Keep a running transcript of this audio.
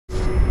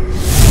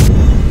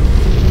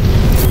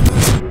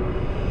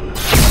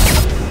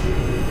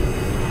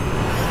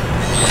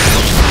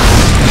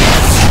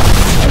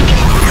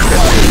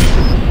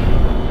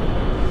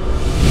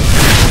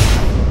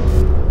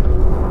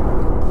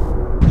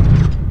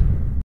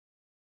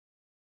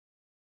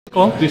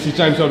Go on. This is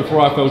James Holder for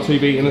IFL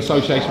TV in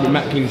association with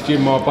Macklin's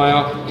Gym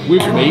Marbella.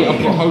 With me, I've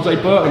got Hosea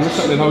Burton. What's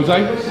happening,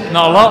 Jose?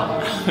 Not a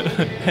lot.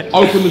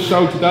 Open the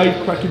show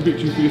today, cracking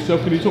victory for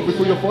yourself. Can you talk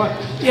before your fight?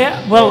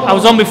 Yeah, well, I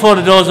was on before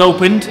the doors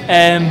opened.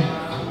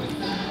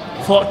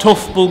 Fought a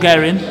tough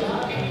Bulgarian,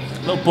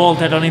 little bald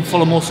head on him,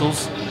 full of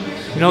muscles.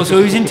 You know, so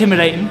he was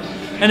intimidating.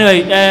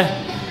 Anyway,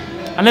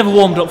 I never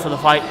warmed up for the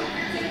fight.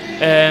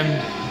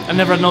 I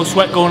never had no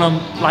sweat going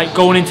on, like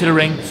going into the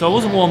ring, so I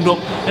wasn't warmed up.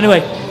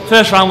 Anyway,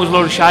 first round was a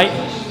load of shite,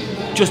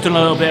 just done a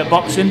little bit of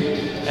boxing.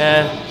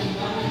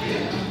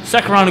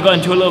 Second round I got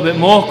into a little bit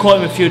more, caught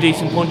him a few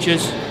decent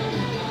punches.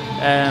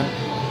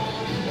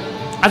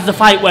 As the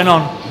fight went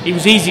on, he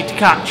was easy to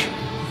catch,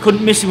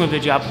 couldn't miss him with a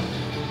jab.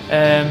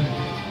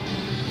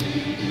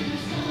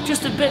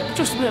 Just a bit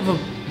of a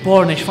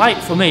boringish fight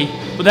for me.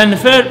 But then the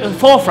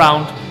fourth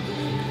round,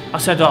 I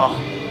said, oh,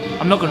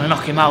 I'm not going to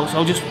knock him out, so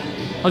I'll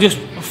just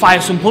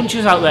fire some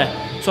punches out there.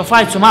 So I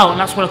fired some out, and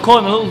that's when I caught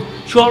him a little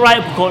short right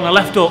uppercut and a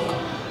left hook,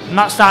 and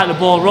that started the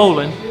ball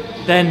rolling.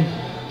 Then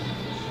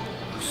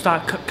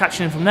start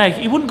catching him from there.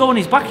 He wouldn't go on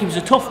his back. He was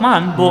a tough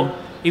man, but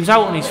he was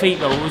out on his feet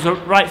though. It was the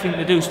right thing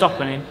to do,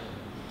 stopping him.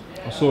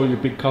 I saw your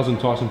big cousin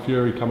Tyson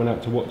Fury coming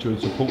out to watch you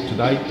and support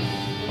today.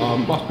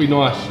 Must be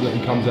nice that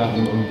he comes out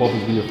and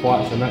bothers with your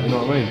fights and that, you know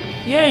what I mean?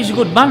 Yeah, he's a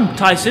good man,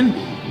 Tyson.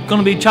 Going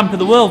to be champ of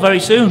the world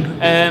very soon.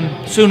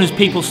 Soon as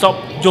people stop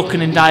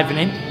ducking and diving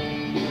in.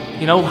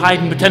 You know, hide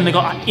and pretend they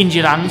got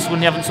injured hands when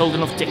they haven't sold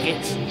enough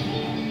tickets.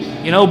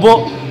 You know,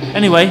 but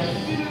anyway,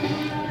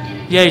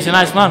 yeah, he's a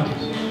nice man.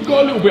 You've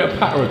got a little bit of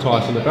patter of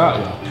Tyson about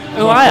you.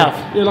 Oh, like I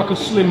have? Yeah, like a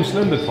slim,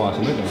 slender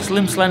Tyson, isn't it?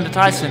 Slim, slender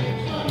Tyson.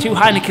 2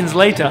 Heinekens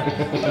later.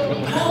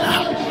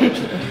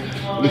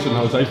 Listen,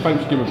 Jose,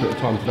 thanks for giving a bit of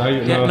time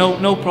today. And, yeah,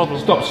 no problem.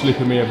 Stop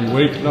slipping me every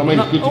week. You know what I mean?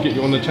 It's good to get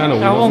you on the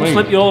channel. I won't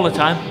slip you all the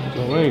time.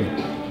 You know what I mean?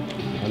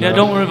 And, yeah,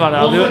 don't worry about it.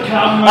 I'll do it.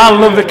 I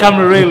love the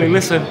camera, really.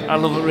 Listen, I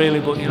love it really,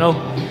 but you know,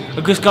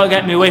 I've just got to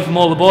get me away from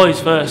all the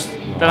boys first.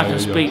 Then I can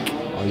speak.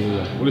 Oh,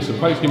 yeah. Well, listen,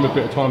 thanks for giving me a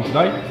bit of time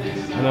today,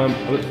 and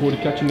I look forward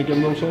to catching you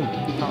again real soon.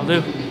 That'll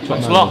do.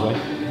 Thanks a lot.